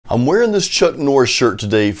I'm wearing this Chuck Norris shirt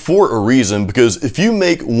today for a reason, because if you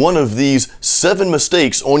make one of these 7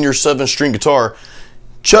 mistakes on your 7-string guitar,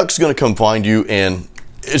 Chuck's gonna come find you and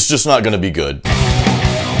it's just not gonna be good.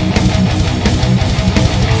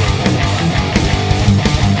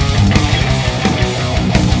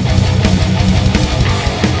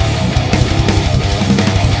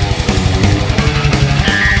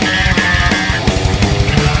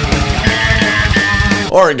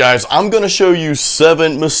 Alright guys, I'm going to show you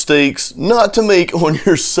 7 mistakes not to make on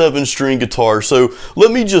your 7-string guitar. So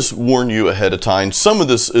let me just warn you ahead of time. Some of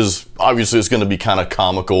this is obviously it's going to be kind of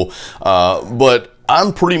comical, but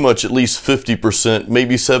I'm pretty much at least 50%,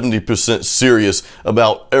 maybe 70% serious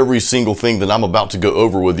about every single thing that I'm about to go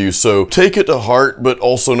over with you. So take it to heart, but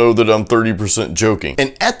also know that I'm 30% joking.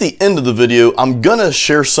 And at the end of the video, I'm gonna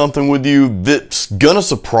share something with you that's gonna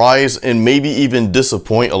surprise and maybe even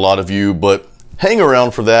disappoint a lot of you, but hang around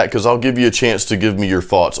for that because I'll give you a chance to give me your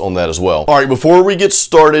thoughts on that as well. Alright, before we get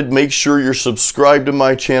started, make sure you're subscribed to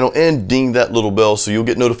my channel and ding that little bell so you'll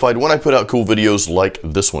get notified when I put out cool videos like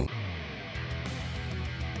this one.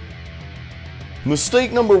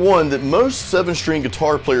 Mistake number 1 that most 7-string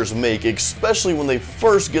guitar players make, especially when they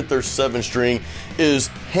first get their 7-string, is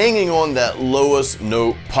hanging on that lowest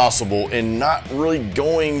note possible and not really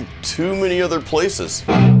going too many other places.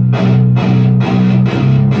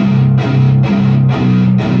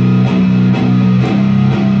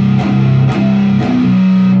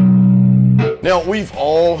 Now, we've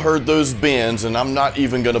all heard those bands, and I'm not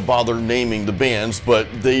even going to bother naming the bands, but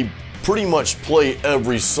they pretty much play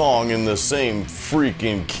every song in the same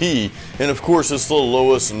freaking key, and of course it's the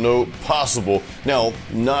lowest note possible. Now,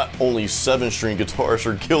 not only 7-string guitarists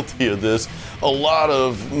are guilty of this, a lot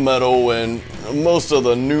of metal and most of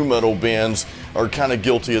the new metal bands are kind of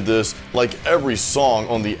guilty of this. Like every song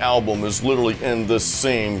on the album is literally in the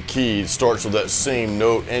same key, it starts with that same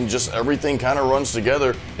note, and just everything kind of runs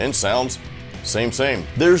together and sounds same.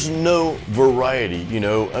 There's no variety, you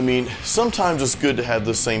know. I mean, sometimes it's good to have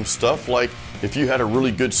the same stuff. Like if you had a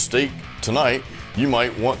really good steak tonight, you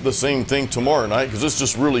might want the same thing tomorrow night because it's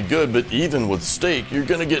just really good. But even with steak, you're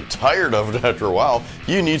gonna get tired of it after a while.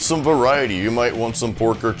 You need some variety. You might want some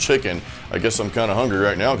pork or chicken. I guess I'm kind of hungry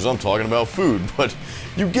right now because I'm talking about food, but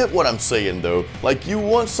you get what I'm saying though. Like, you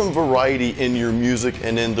want some variety in your music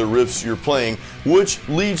and in the riffs you're playing, which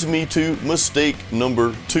leads me to mistake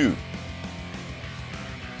number 2.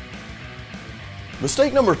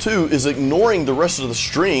 Mistake number 2 is ignoring the rest of the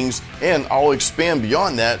strings, and I'll expand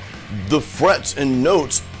beyond that, the frets and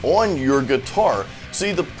notes on your guitar.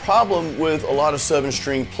 See, the problem with a lot of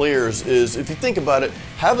 7-string players is, if you think about it,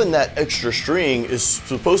 having that extra string is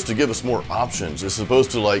supposed to give us more options. It's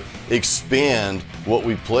supposed to like expand what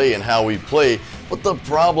we play and how we play, but the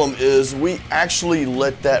problem is we actually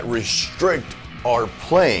let that restrict our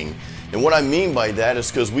playing. And what I mean by that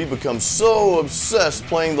is because we become so obsessed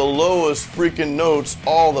playing the lowest freaking notes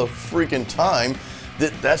all the freaking time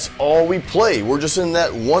that that's all we play. We're just in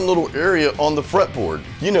that one little area on the fretboard.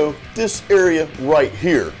 You know, this area right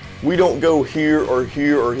here. We don't go here or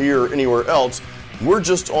here or here or anywhere else. We're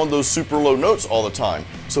just on those super low notes all the time.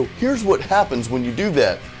 So here's what happens when you do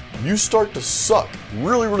that. You start to suck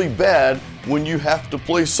really bad when you have to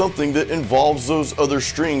play something that involves those other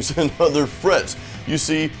strings and other frets. You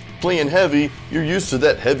see, playing heavy, you're used to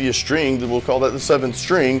that heaviest string, that we'll call that the 7th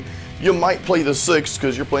string. You might play the 6th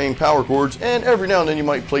because you're playing power chords, and every now and then you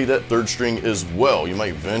might play that 3rd string as well. You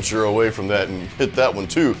might venture away from that and hit that one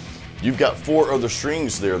too. You've got 4 other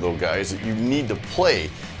strings there though, guys, that you need to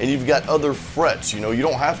play, and you've got other frets. You know, you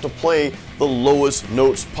don't have to play the lowest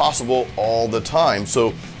notes possible all the time.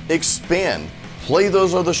 So expand, play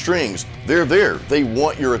those other strings. They're there, they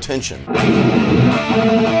want your attention.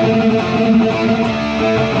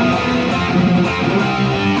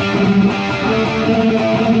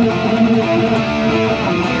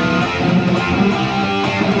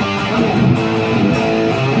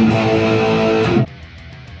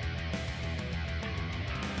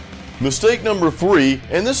 Mistake number 3,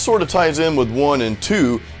 and this sort of ties in with 1 and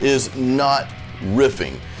 2, is not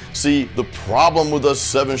riffing. See, the problem with us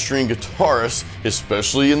 7-string guitarists,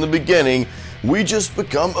 especially in the beginning, we just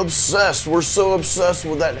become obsessed. We're so obsessed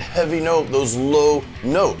with that heavy note, those low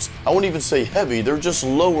notes. I won't even say heavy, they're just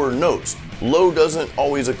lower notes. Low doesn't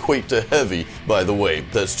always equate to heavy, by the way.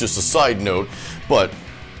 That's just a side note. But,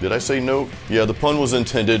 did I say note? Yeah, the pun was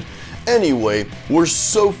intended. Anyway, we're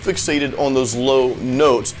so fixated on those low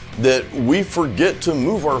notes that we forget to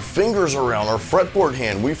move our fingers around, our fretboard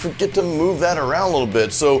hand. We forget to move that around a little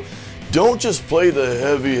bit. So don't just play the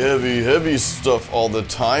heavy stuff all the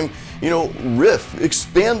time. you know, riff,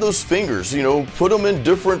 expand those fingers, you know, put them in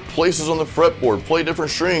different places on the fretboard, play different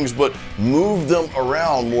strings, but move them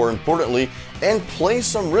around more importantly, and play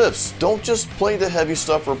some riffs. Don't just play the heavy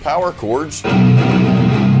stuff or power chords.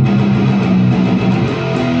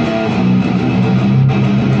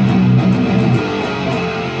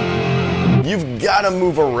 You've got to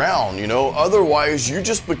move around, you know, otherwise you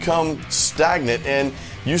just become stagnant and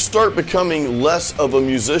you start becoming less of a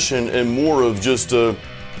musician and more of just a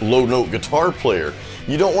low note guitar player.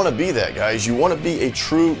 You don't want to be that, guys. You want to be a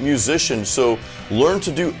true musician, so learn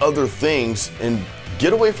to do other things and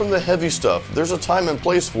get away from the heavy stuff. There's a time and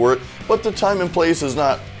place for it, but the time and place is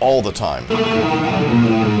not all the time.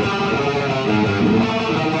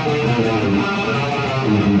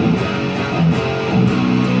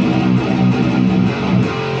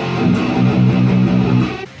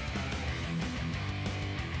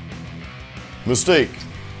 Mistake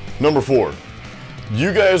number 4.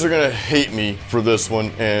 You guys are gonna hate me for this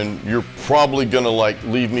one, and you're probably gonna like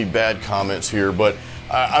leave me bad comments here, but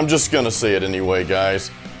I'm just gonna say it anyway, guys.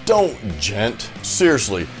 Don't gent,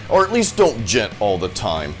 seriously, or at least don't gent all the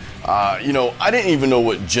time. You know, I didn't even know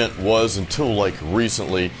what gent was until like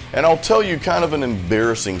recently, and I'll tell you kind of an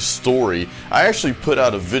embarrassing story. I actually put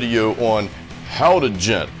out a video on how to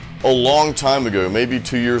gent a long time ago, maybe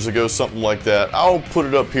 2 years ago, something like that. I'll put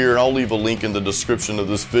it up here and I'll leave a link in the description of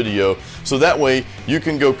this video, so that way you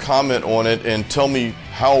can go comment on it and tell me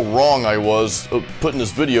how wrong I was putting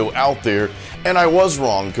this video out there. And I was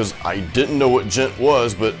wrong because I didn't know what gent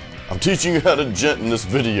was, but I'm teaching you how to gent in this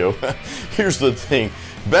video. Here's the thing,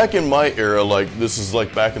 back in my era, like this is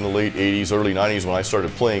like back in the late 80s, early 90s when I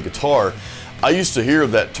started playing guitar, I used to hear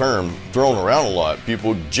that term thrown around a lot.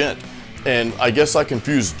 People gent. And I guess I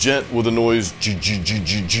confused gent with the noise G,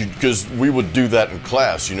 because we would do that in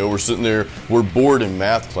class. You know, we're sitting there, we're bored in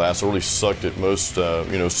math class. I really sucked at most,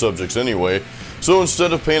 you know, subjects anyway. So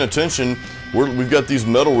instead of paying attention, we've got these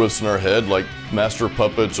metal riffs in our head, like Master of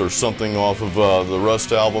Puppets or something off of the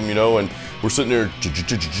Rust album, you know, and we're sitting there.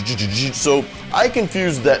 So I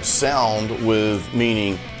confused that sound with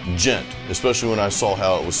meaning gent, especially when I saw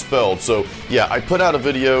how it was spelled. So yeah, I put out a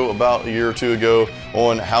video about a year or two ago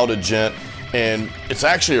on how to gent, and it's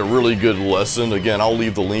actually a really good lesson. Again, I'll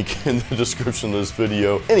leave the link in the description of this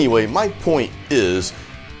video. Anyway, my point is,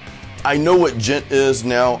 I know what gent is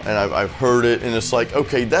now, and I've heard it, and it's like,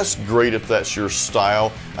 okay, that's great if that's your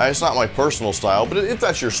style. It's not my personal style, but if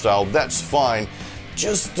that's your style, that's fine.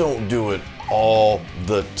 Just don't do it all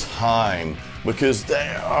the time, because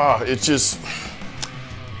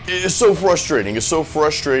it's so frustrating. It's so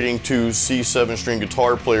frustrating to see 7-string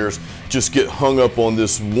guitar players just get hung up on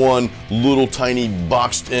this one little tiny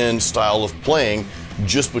boxed in style of playing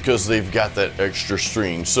just because they've got that extra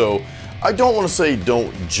string. So I don't want to say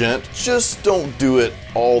don't gent, just don't do it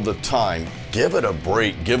all the time. Give it a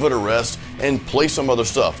break, give it a rest, and play some other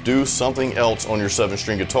stuff. Do something else on your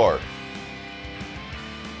 7-string guitar.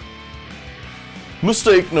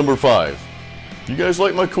 Mistake number 5. You guys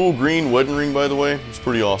like my cool green wedding ring, by the way? It's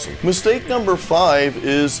pretty awesome. Mistake number 5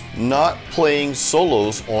 is not playing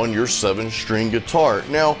solos on your 7-string guitar.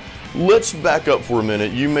 Now, let's back up for a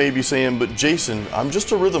minute. You may be saying, but Jason, I'm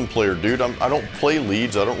just a rhythm player, dude. I don't play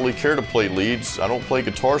leads. I don't really care to play leads. I don't play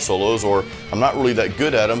guitar solos, or I'm not really that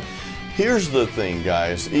good at them. Here's the thing,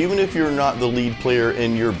 guys. Even if you're not the lead player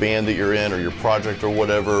in your band that you're in, or your project or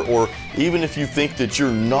whatever, or even if you think that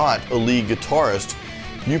you're not a lead guitarist,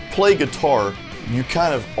 you play guitar, you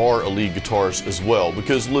kind of are a lead guitarist as well.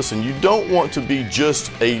 Because listen, you don't want to be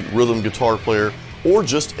just a rhythm guitar player, or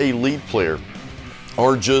just a lead player,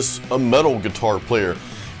 or just a metal guitar player.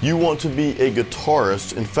 You want to be a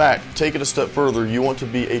guitarist. In fact, take it a step further, you want to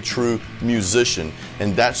be a true musician,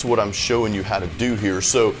 and that's what I'm showing you how to do here.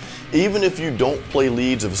 So even if you don't play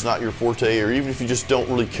leads, if it's not your forte, or even if you just don't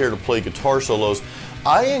really care to play guitar solos,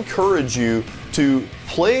 I encourage you to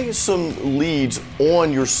play some leads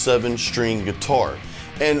on your 7-string guitar.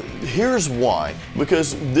 And here's why,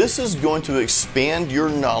 because this is going to expand your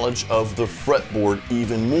knowledge of the fretboard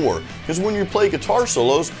even more. Because when you play guitar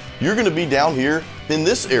solos, you're going to be down here in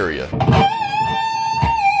this area.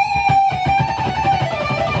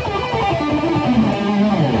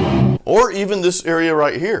 Or even this area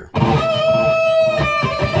right here.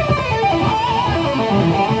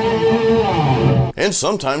 And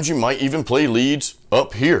sometimes you might even play leads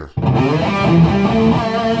up here.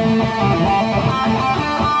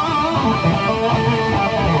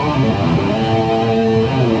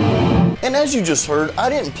 And as you just heard, I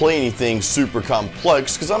didn't play anything super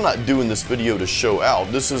complex because I'm not doing this video to show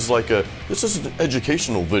out. This is an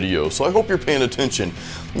educational video, so I hope you're paying attention.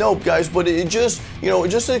 No, guys, but it just, it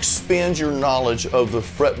just expands your knowledge of the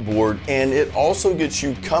fretboard, and it also gets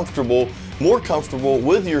you more comfortable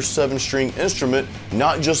with your 7-string instrument,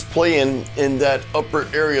 not just playing in that upper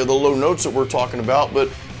area, the low notes that we're talking about, but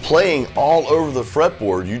playing all over the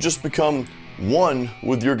fretboard. You just become one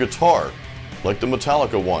with your guitar, like the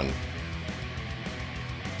Metallica one.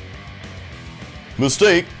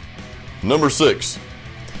 Mistake number 6.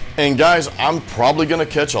 And guys, I'm probably gonna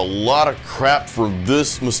catch a lot of crap for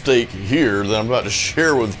this mistake here that I'm about to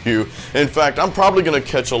share with you. In fact, I'm probably gonna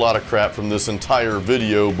catch a lot of crap from this entire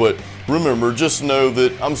video, but remember, just know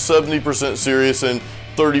that I'm 70% serious and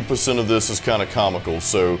 30% of this is kind of comical,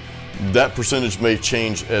 so that percentage may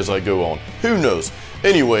change as I go on. Who knows?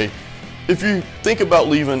 Anyway, if you think about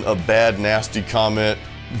leaving a bad, nasty comment,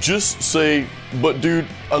 just say, "But dude,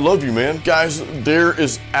 I love you, man." Guys, there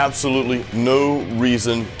is absolutely no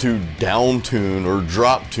reason to down tune or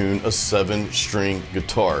drop tune a 7-string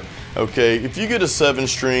guitar. Okay, if you get a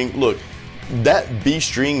 7-string, look, that B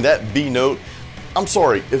string, that B note, I'm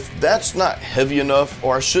sorry, if that's not heavy enough,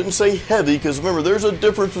 or I shouldn't say heavy, because remember, there's a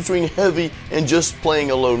difference between heavy and just playing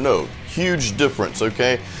a low note. Huge difference,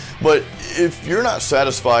 okay? But if you're not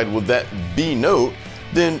satisfied with that B note,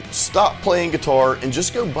 then stop playing guitar and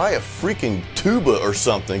just go buy a freaking tuba or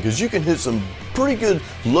something, because you can hit some pretty good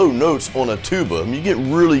low notes on a tuba. I mean, you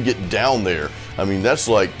really get down there. I mean, that's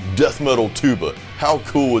like death metal tuba. How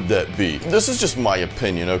cool would that be? This is just my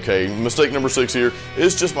opinion, okay? Mistake number 6 here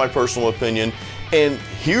is just my personal opinion, and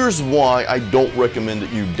here's why I don't recommend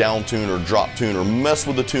that you down tune or drop tune or mess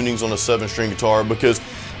with the tunings on a 7-string guitar, because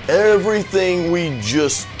everything we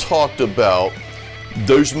just talked about,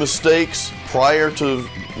 those mistakes prior to,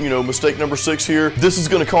 mistake number 6 here, this is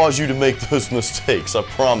going to cause you to make those mistakes, I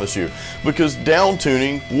promise you. Because down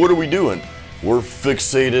tuning, what are we doing? We're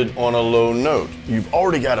fixated on a low note. You've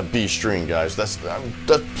already got a B string, guys. That's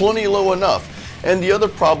plenty low enough. And the other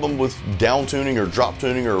problem with down tuning or drop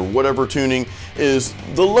tuning or whatever tuning is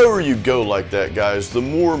the lower you go like that, guys, the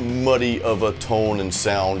more muddy of a tone and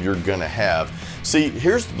sound you're gonna have. See,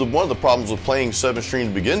 here's one of the problems with playing 7-string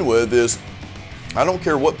to begin with is, I don't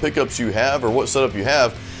care what pickups you have or what setup you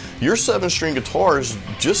have, your 7-string guitar is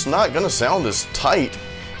just not gonna sound as tight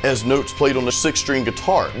as notes played on a 6-string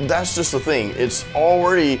guitar. That's just the thing. It's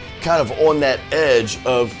already kind of on that edge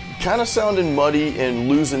of kind of sounding muddy and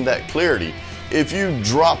losing that clarity. If you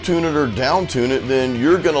drop tune it or down tune it, then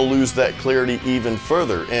you're gonna lose that clarity even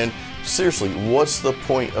further. And seriously, what's the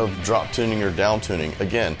point of drop tuning or down tuning?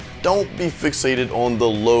 Again, don't be fixated on the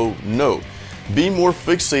low note. Be more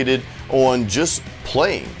fixated on just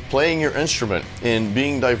playing your instrument and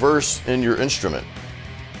being diverse in your instrument.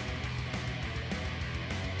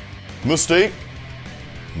 Mistake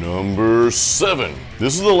number 7.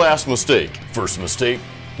 This is the last mistake. First mistake,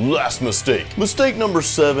 last mistake. Mistake number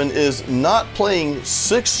 7 is not playing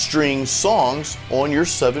 6-string songs on your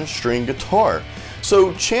 7-string guitar.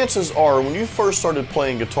 So chances are, when you first started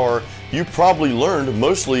playing guitar, you probably learned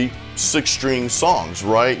mostly 6-string songs,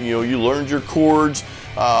 right? You learned your chords,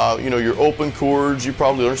 your open chords, you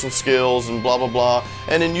probably learned some scales and blah, blah, blah.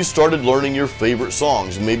 And then you started learning your favorite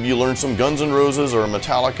songs. Maybe you learned some Guns N' Roses or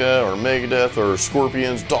Metallica or Megadeth or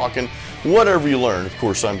Scorpions, Dokken, whatever you learned. Of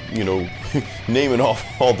course, I'm, naming off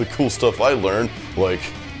all the cool stuff I learned, like,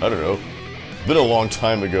 I don't know, been a long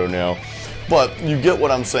time ago now. But you get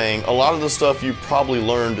what I'm saying. A lot of the stuff you probably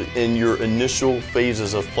learned in your initial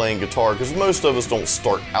phases of playing guitar, because most of us don't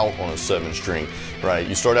start out on a 7-string, right?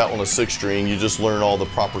 You start out on a 6-string, you just learn all the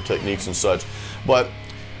proper techniques and such. But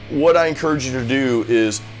what I encourage you to do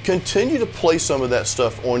is continue to play some of that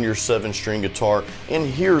stuff on your 7-string guitar, and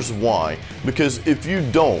here's why. Because if you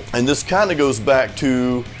don't, and this kind of goes back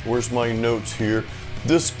to, where's my notes here?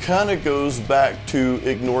 This kind of goes back to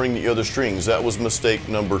ignoring the other strings. That was mistake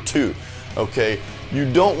number 2. Okay, you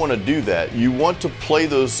don't want to do that. You want to play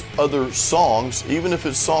those other songs, even if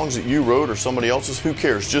it's songs that you wrote or somebody else's, who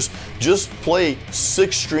cares? Just play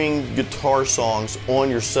 6-string guitar songs on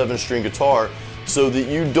your 7-string guitar so that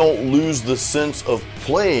you don't lose the sense of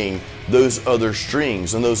playing those other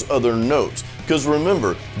strings and those other notes. Because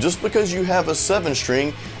remember, just because you have a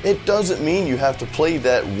 7-string, it doesn't mean you have to play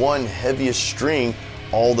that one heaviest string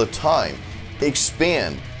all the time.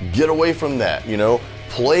 Expand, get away from that,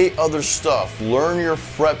 Play other stuff, learn your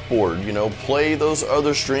fretboard, play those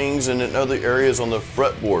other strings and in other areas on the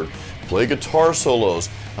fretboard. play guitar solos.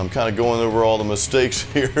 I'm kind of going over all the mistakes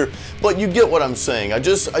here, but you get what I'm saying. I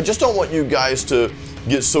just don't want you guys to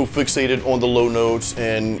get so fixated on the low notes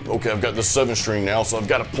and, okay, I've got the 7-string now, so I've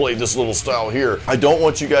got to play this little style here. I don't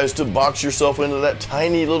want you guys to box yourself into that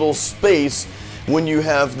tiny little space when you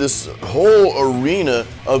have this whole arena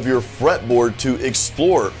of your fretboard to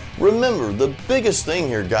explore. Remember, the biggest thing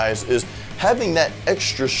here, guys, is having that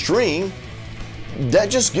extra string. That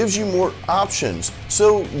just gives you more options,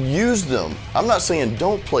 so use them. I'm not saying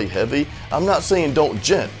don't play heavy. I'm not saying don't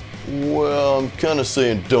gent. Well, I'm kind of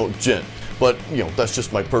saying don't gent, but that's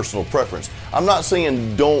just my personal preference. I'm not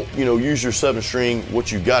saying don't use your 7-string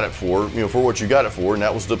what you got it for, for what you got it for, and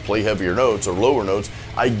that was to play heavier notes or lower notes.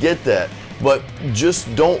 I get that, but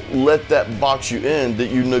just don't let that box you in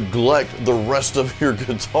that you neglect the rest of your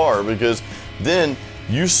guitar, because then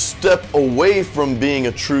you step away from being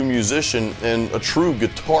a true musician and a true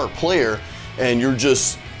guitar player, and you're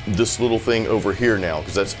just this little thing over here now,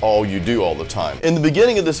 because that's all you do all the time. In the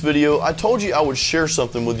beginning of this video, I told you I would share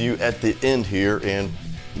something with you at the end here, and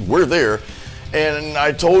we're there. And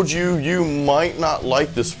I told you you might not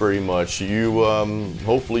like this very much.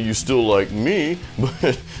 Hopefully you still like me,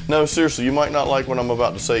 but no, seriously, you might not like what I'm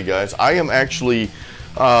about to say, guys. I am actually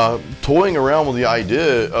toying around with the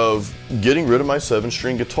idea of getting rid of my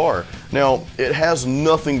 7-string guitar. Now, it has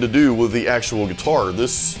nothing to do with the actual guitar.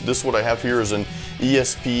 This what I have here is an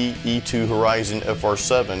ESP E2 Horizon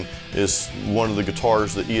FR7. Is one of the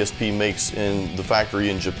guitars that ESP makes in the factory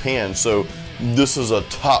in Japan. So this is a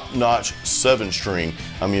top-notch 7-string.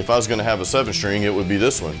 I mean, if I was going to have a 7-string, it would be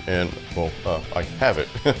this one, and well, I have it.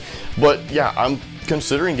 But yeah, I'm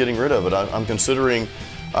considering getting rid of it. I'm considering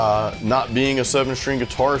not being a 7-string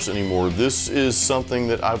guitarist anymore. This is something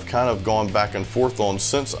that I've kind of gone back and forth on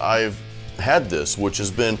since I've had this, which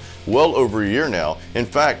has been well over a year now. In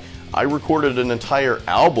fact, I recorded an entire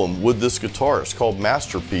album with this guitar. It's called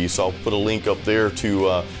Masterpiece. I'll put a link up there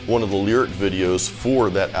to one of the lyric videos for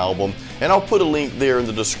that album, and I'll put a link there in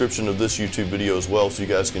the description of this YouTube video as well, so you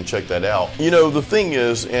guys can check that out. The thing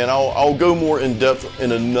is, and I'll go more in depth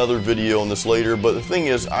in another video on this later, but the thing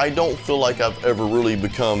is, I don't feel like I've ever really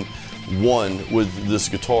become one with this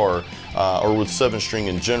guitar, or with 7-string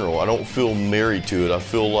in general. I don't feel married to it. I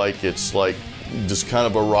feel like it's like just kind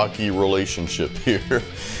of a rocky relationship here.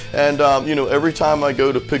 And every time I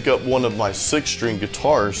go to pick up one of my 6-string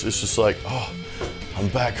guitars, it's just like, oh, I'm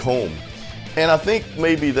back home. And I think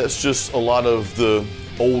maybe that's just a lot of the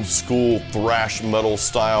old school thrash metal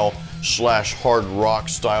style / hard rock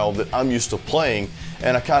style that I'm used to playing,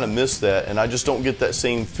 and I kind of miss that, and I just don't get that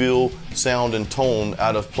same feel, sound, and tone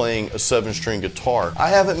out of playing a 7-string guitar. I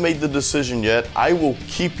haven't made the decision yet. I will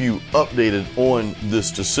keep you updated on this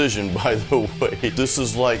decision, by the way. This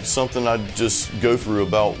is like something I just go through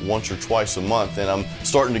about once or twice a month, and I'm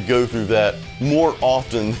starting to go through that more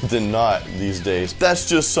often than not these days. That's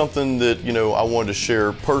just something that, I wanted to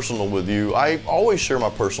share personal with you. I always share my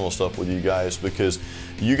personal stuff with you guys, because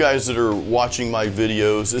you guys that are watching my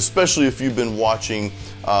videos, especially if you've been watching,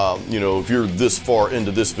 if you're this far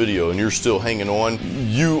into this video and you're still hanging on,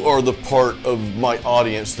 you are the part of my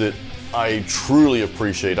audience that I truly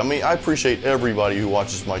appreciate. I mean, I appreciate everybody who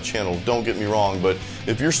watches my channel, don't get me wrong, but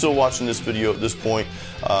if you're still watching this video at this point,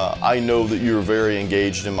 I know that you're very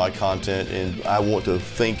engaged in my content, and I want to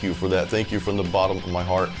thank you for that. Thank you from the bottom of my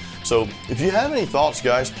heart. So if you have any thoughts,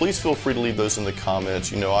 guys, please feel free to leave those in the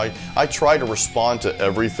comments. I try to respond to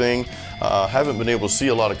everything. Haven't been able to see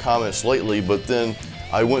a lot of comments lately, but then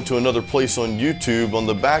I went to another place on YouTube on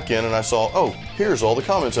the back end and I saw, oh, here's all the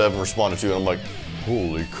comments I haven't responded to. And I'm like,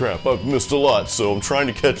 holy crap, I've missed a lot. So I'm trying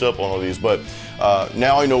to catch up on all these, but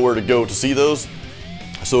now I know where to go to see those.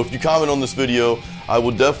 So if you comment on this video, I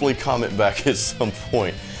will definitely comment back at some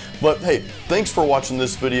point. But hey, thanks for watching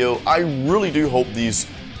this video. I really do hope these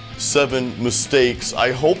 7 mistakes,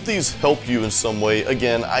 I hope these help you in some way.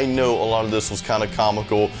 Again, I know a lot of this was kind of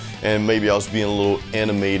comical, and maybe I was being a little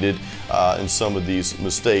animated in some of these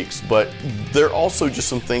mistakes, but they're also just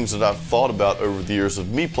some things that I've thought about over the years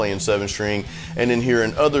of me playing 7-string, and then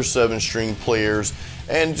hearing other 7-string players,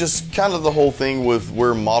 and just kind of the whole thing with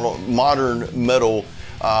where modern metal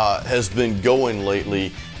has been going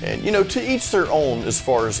lately. And to each their own as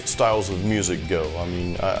far as styles of music go. I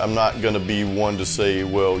mean, I'm not going to be one to say,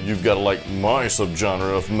 well, you've got to like my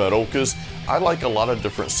subgenre of metal, because I like a lot of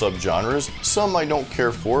different subgenres. Some I don't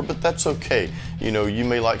care for, but that's okay. You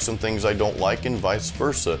may like some things I don't like, and vice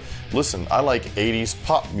versa. Listen, I like 80s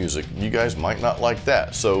pop music. You guys might not like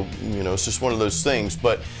that. So, it's just one of those things.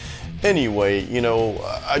 But anyway,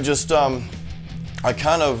 I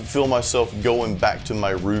kind of feel myself going back to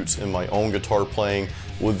my roots in my own guitar playing,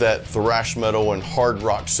 with that thrash metal and hard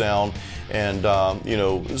rock sound, and you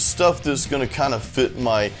know, stuff that's going to kind of fit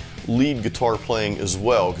my lead guitar playing as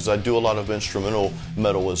well, because I do a lot of instrumental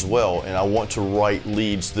metal as well, and I want to write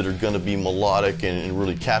leads that are going to be melodic and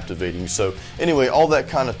really captivating. So anyway, all that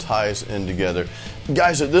kind of ties in together.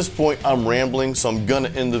 Guys, at this point I'm rambling, so I'm going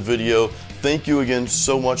to end the video. Thank you again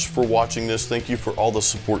so much for watching this. Thank you for all the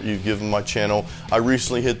support you've given my channel. I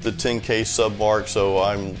recently hit the 10K sub mark, so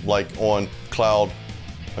I'm like on cloud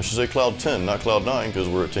 10, not cloud 9, because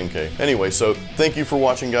we're at 10K. Anyway, so thank you for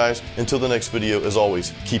watching, guys. Until the next video, as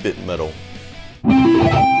always, keep it metal.